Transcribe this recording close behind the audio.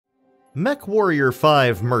Mechwarrior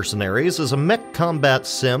 5 Mercenaries is a mech combat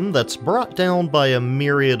sim that's brought down by a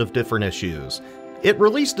myriad of different issues. It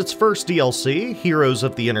released its first DLC, Heroes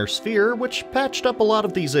of the Inner Sphere, which patched up a lot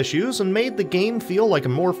of these issues and made the game feel like a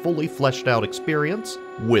more fully fleshed out experience,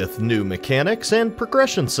 with new mechanics and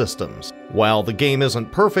progression systems. While the game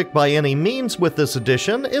isn't perfect by any means with this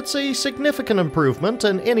edition, it's a significant improvement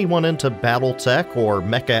and anyone into BattleTech or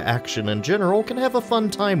mecha action in general can have a fun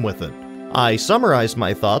time with it. I summarized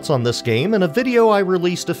my thoughts on this game in a video I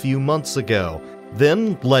released a few months ago.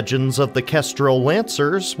 Then, Legends of the Kestrel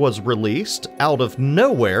Lancers was released out of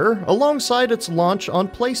nowhere alongside its launch on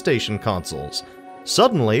PlayStation consoles.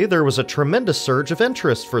 Suddenly, there was a tremendous surge of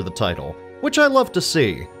interest for the title, which I love to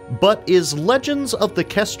see. But is Legends of the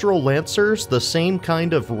Kestrel Lancers the same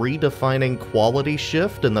kind of redefining quality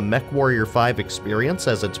shift in the Mechwarrior 5 experience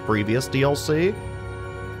as its previous DLC?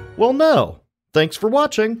 Well, no. Thanks for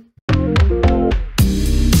watching.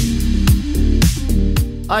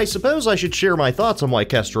 I suppose I should share my thoughts on why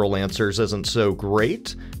Kestrel Lancers isn't so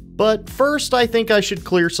great, but first I think I should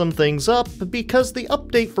clear some things up because the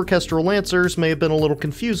update for Kestrel Lancers may have been a little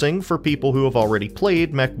confusing for people who have already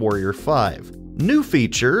played Mechwarrior 5. New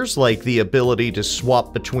features like the ability to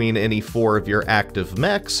swap between any 4 of your active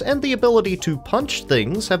mechs and the ability to punch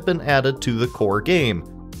things have been added to the core game.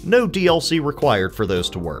 No DLC required for those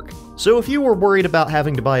to work. So if you were worried about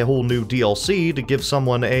having to buy a whole new DLC to give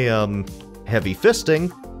someone a, heavy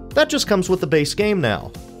fisting, that just comes with the base game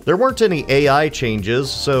now. There weren't any AI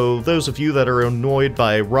changes, so those of you that are annoyed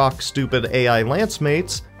by rock-stupid AI lance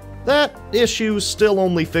mates, that issue's still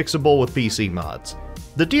only fixable with PC mods.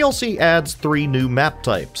 The DLC adds 3 new map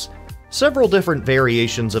types, several different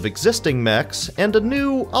variations of existing mechs, and a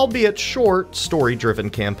new, albeit short, story-driven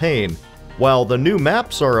campaign. While the new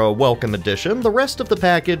maps are a welcome addition, the rest of the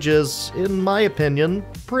package is, in my opinion,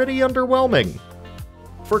 pretty underwhelming.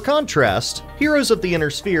 For contrast, Heroes of the Inner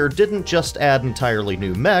Sphere didn't just add entirely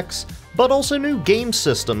new mechs, but also new game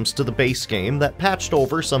systems to the base game that patched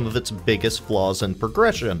over some of its biggest flaws in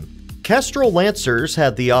progression. Kestrel Lancers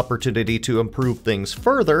had the opportunity to improve things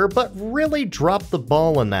further, but really dropped the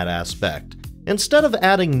ball in that aspect. Instead of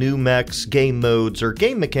adding new mechs, game modes, or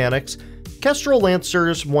game mechanics, Kestrel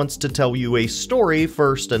Lancers wants to tell you a story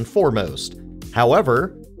first and foremost.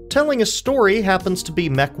 However, telling a story happens to be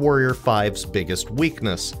Mechwarrior 5's biggest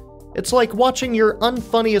weakness. It's like watching your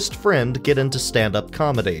unfunniest friend get into stand-up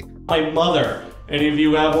comedy. My mother. Any of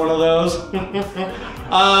you have one of those?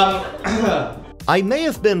 I may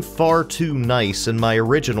have been far too nice in my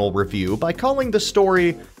original review by calling the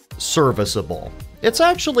story serviceable. It's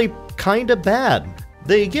actually kinda bad.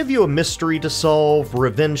 They give you a mystery to solve,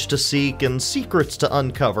 revenge to seek, and secrets to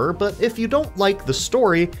uncover, but if you don't like the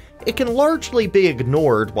story, it can largely be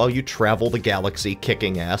ignored while you travel the galaxy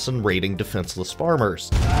kicking ass and raiding defenseless farmers.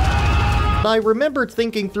 I remembered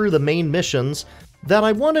thinking through the main missions that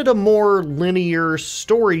I wanted a more linear,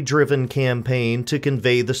 story-driven campaign to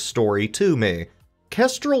convey the story to me.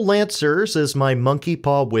 Kestrel Lancers is my monkey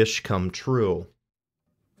paw wish come true.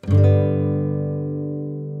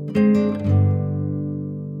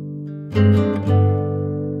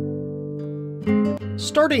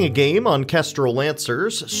 Starting a game on Kestrel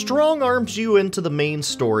Lancers strong-arms you into the main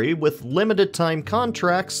story with limited-time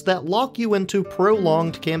contracts that lock you into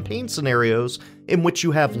prolonged campaign scenarios in which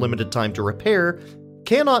you have limited time to repair,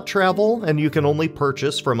 cannot travel, and you can only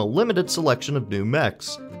purchase from a limited selection of new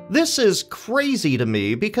mechs. This is crazy to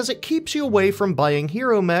me because it keeps you away from buying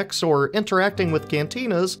hero mechs or interacting with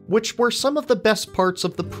cantinas, which were some of the best parts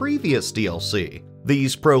of the previous DLC.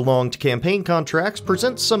 These prolonged campaign contracts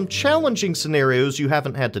present some challenging scenarios you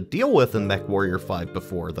haven't had to deal with in Mechwarrior 5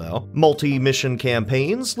 before, though. Multi-mission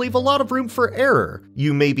campaigns leave a lot of room for error.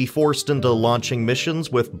 You may be forced into launching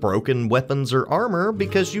missions with broken weapons or armor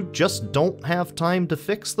because you just don't have time to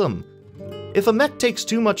fix them. If a mech takes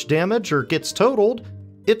too much damage or gets totaled,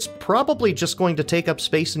 it's probably just going to take up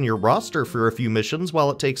space in your roster for a few missions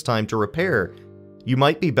while it takes time to repair. You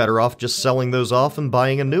might be better off just selling those off and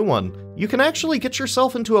buying a new one. You can actually get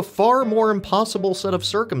yourself into a far more impossible set of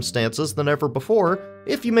circumstances than ever before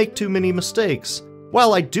if you make too many mistakes.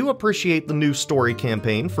 While I do appreciate the new story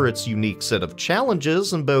campaign for its unique set of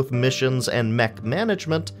challenges in both missions and mech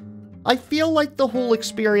management, I feel like the whole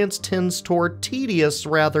experience tends toward tedious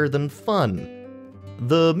rather than fun.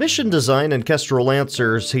 The mission design in Kestrel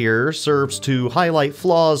Lancers here serves to highlight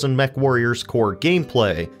flaws in Mechwarrior's core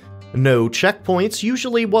gameplay. No checkpoints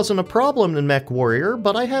usually wasn't a problem in Mechwarrior,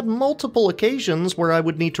 but I had multiple occasions where I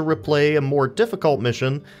would need to replay a more difficult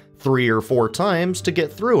mission 3 or 4 times to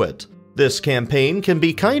get through it. This campaign can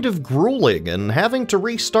be kind of grueling, and having to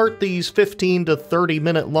restart these 15 to 30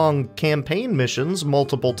 minute long campaign missions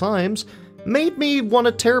multiple times made me want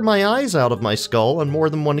to tear my eyes out of my skull on more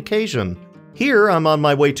than one occasion. Here, I'm on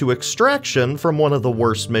my way to extraction from one of the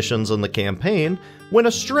worst missions in the campaign, when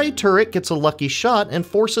a stray turret gets a lucky shot and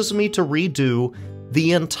forces me to redo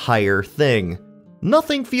the entire thing.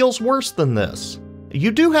 Nothing feels worse than this.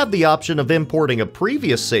 You do have the option of importing a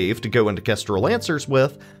previous save to go into Kestrel Lancers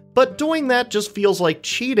with, but doing that just feels like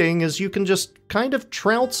cheating, as you can just kind of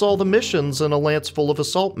trounce all the missions in a lance full of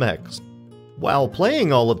assault mechs. While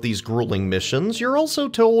playing all of these grueling missions, you're also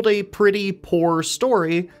told a pretty poor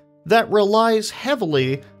story that relies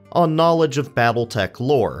heavily on knowledge of Battletech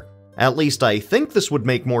lore. At least I think this would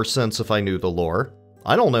make more sense if I knew the lore.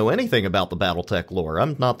 I don't know anything about the Battletech lore,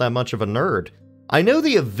 I'm not that much of a nerd. I know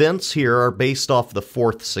the events here are based off the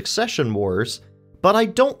 4th Succession Wars, but I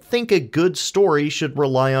don't think a good story should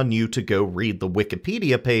rely on you to go read the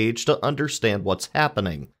Wikipedia page to understand what's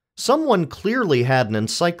happening. Someone clearly had an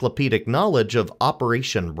encyclopedic knowledge of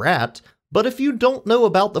Operation Rat, but if you don't know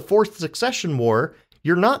about the 4th Succession War,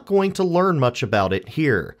 you're not going to learn much about it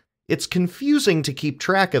here. It's confusing to keep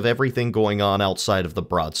track of everything going on outside of the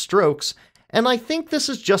broad strokes, and I think this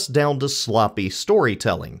is just down to sloppy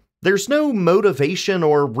storytelling. There's no motivation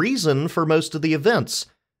or reason for most of the events.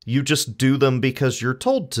 You just do them because you're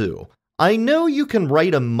told to. I know you can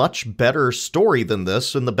write a much better story than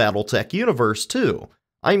this in the Battletech universe too.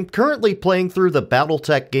 I'm currently playing through the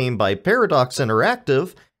Battletech game by Paradox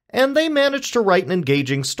Interactive, and they managed to write an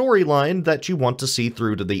engaging storyline that you want to see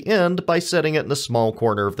through to the end by setting it in a small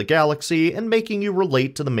corner of the galaxy and making you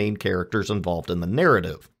relate to the main characters involved in the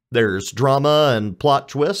narrative. There's drama and plot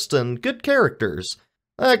twists and good characters.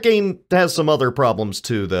 That game has some other problems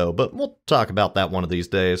too though, but we'll talk about that one of these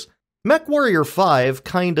days. Mechwarrior 5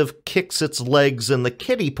 kind of kicks its legs in the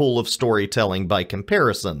kiddie pool of storytelling by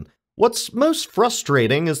comparison. What's most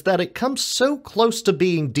frustrating is that it comes so close to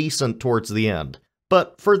being decent towards the end.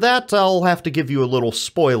 But for that, I'll have to give you a little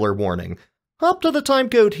spoiler warning. Hop to the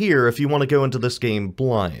timecode here if you want to go into this game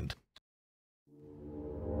blind.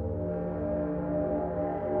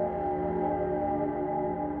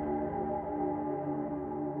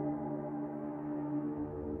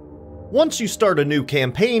 Once you start a new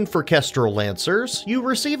campaign for Kestrel Lancers, you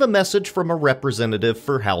receive a message from a representative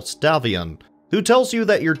for House Davion, who tells you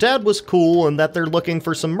that your dad was cool and that they're looking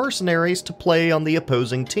for some mercenaries to play on the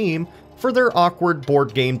opposing team for their awkward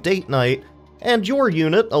board game date night, and your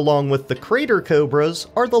unit, along with the Crater Cobras,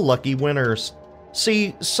 are the lucky winners.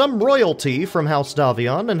 See, some royalty from House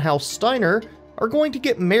Davion and House Steiner are going to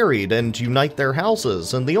get married and unite their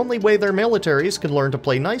houses, and the only way their militaries can learn to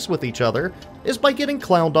play nice with each other is by getting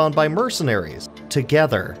clowned on by mercenaries,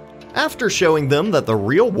 together. After showing them that the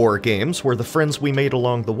real war games were the friends we made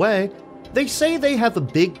along the way, they say they have a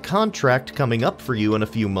big contract coming up for you in a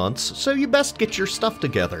few months, so you best get your stuff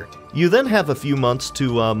together. You then have a few months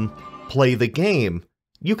to, play the game.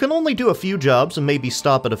 You can only do a few jobs and maybe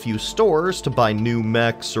stop at a few stores to buy new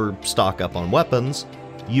mechs or stock up on weapons.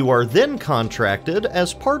 You are then contracted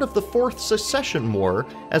as part of the 4th Succession War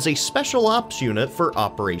as a special ops unit for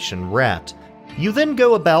Operation Rat. You then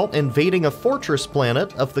go about invading a fortress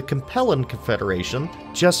planet of the Capellan Confederation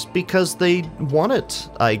just because they want it,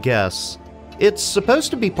 I guess. It's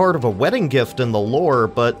supposed to be part of a wedding gift in the lore,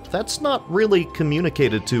 but that's not really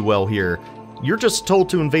communicated too well here. You're just told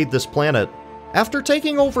to invade this planet. After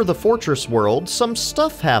taking over the fortress world, some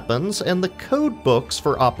stuff happens and the code books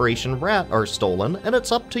for Operation Rat are stolen, and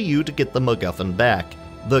it's up to you to get the MacGuffin back.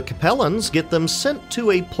 The Capellans get them sent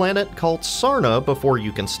to a planet called Sarna before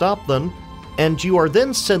you can stop them, and you are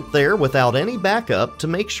then sent there without any backup to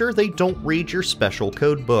make sure they don't read your special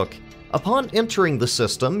code book. Upon entering the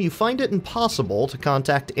system, you find it impossible to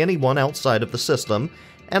contact anyone outside of the system,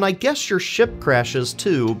 and I guess your ship crashes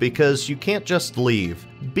too because you can't just leave.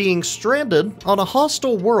 Being stranded on a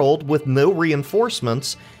hostile world with no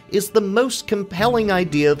reinforcements is the most compelling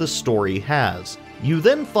idea the story has. You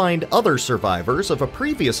then find other survivors of a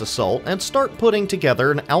previous assault and start putting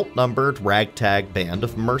together an outnumbered ragtag band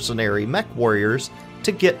of mercenary mech warriors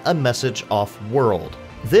to get a message off-world.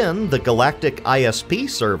 Then the galactic ISP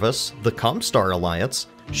service, the Comstar Alliance,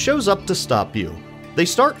 shows up to stop you. They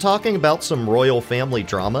start talking about some royal family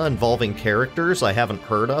drama involving characters I haven't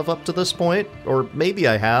heard of up to this point, or maybe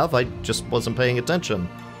I have, I just wasn't paying attention.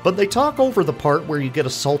 But they talk over the part where you get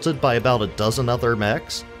assaulted by about a dozen other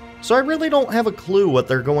mechs, so I really don't have a clue what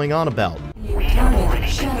they're going on about. We have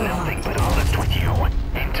already been building with all this with you.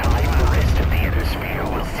 In time, the rest of the Hemisphere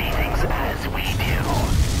will see things as we do.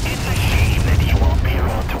 It's a shame that you won't be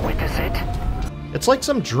around to witness it. It's like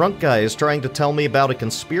some drunk guy is trying to tell me about a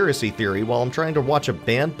conspiracy theory while I'm trying to watch a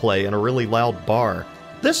band play in a really loud bar.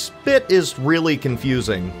 This bit is really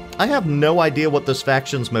confusing. I have no idea what this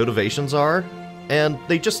faction's motivations are, and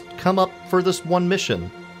they just come up for this one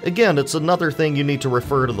mission. Again, it's another thing you need to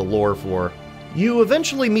refer to the lore for. You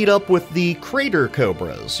eventually meet up with the Crater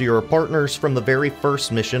Cobras, your partners from the very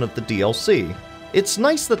first mission of the DLC. It's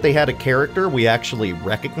nice that they had a character we actually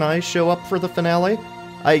recognize show up for the finale.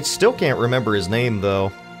 I still can't remember his name,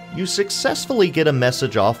 though. You successfully get a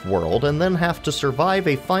message off-world and then have to survive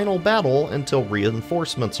a final battle until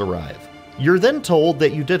reinforcements arrive. You're then told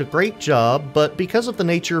that you did a great job, but because of the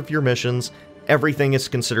nature of your missions, everything is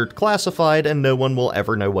considered classified and no one will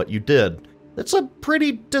ever know what you did. It's a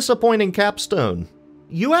pretty disappointing capstone.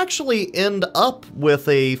 You actually end up with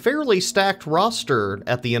a fairly stacked roster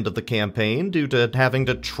at the end of the campaign due to having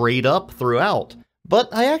to trade up throughout. But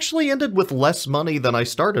I actually ended with less money than I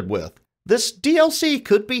started with. This DLC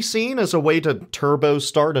could be seen as a way to turbo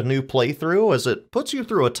start a new playthrough, as it puts you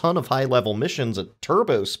through a ton of high-level missions at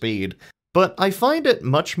turbo speed, but I find it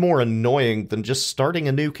much more annoying than just starting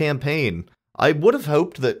a new campaign. I would have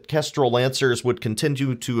hoped that Kestrel Lancers would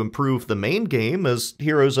continue to improve the main game as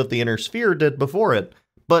Heroes of the Inner Sphere did before it,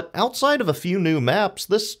 but outside of a few new maps,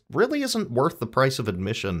 this really isn't worth the price of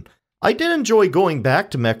admission. I did enjoy going back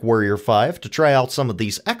to Mechwarrior 5 to try out some of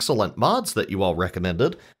these excellent mods that you all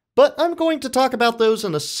recommended, but I'm going to talk about those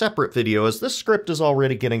in a separate video as this script is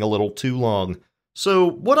already getting a little too long. So,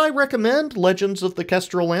 would I recommend Legends of the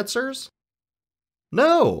Kestrel Lancers?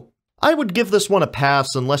 No! I would give this one a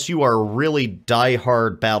pass unless you are a really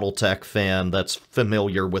die-hard Battletech fan that's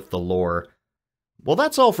familiar with the lore. Well,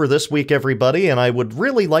 that's all for this week, everybody, and I would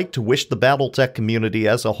really like to wish the Battletech community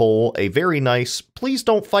as a whole a very nice, please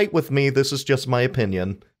don't fight with me, this is just my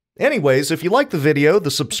opinion. Anyways, if you like the video,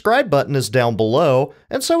 the subscribe button is down below,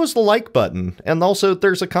 and so is the like button, and also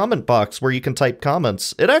there's a comment box where you can type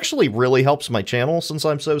comments. It actually really helps my channel since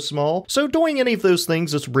I'm so small, so doing any of those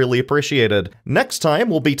things is really appreciated. Next time,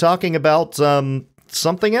 we'll be talking about,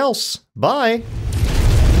 something else. Bye!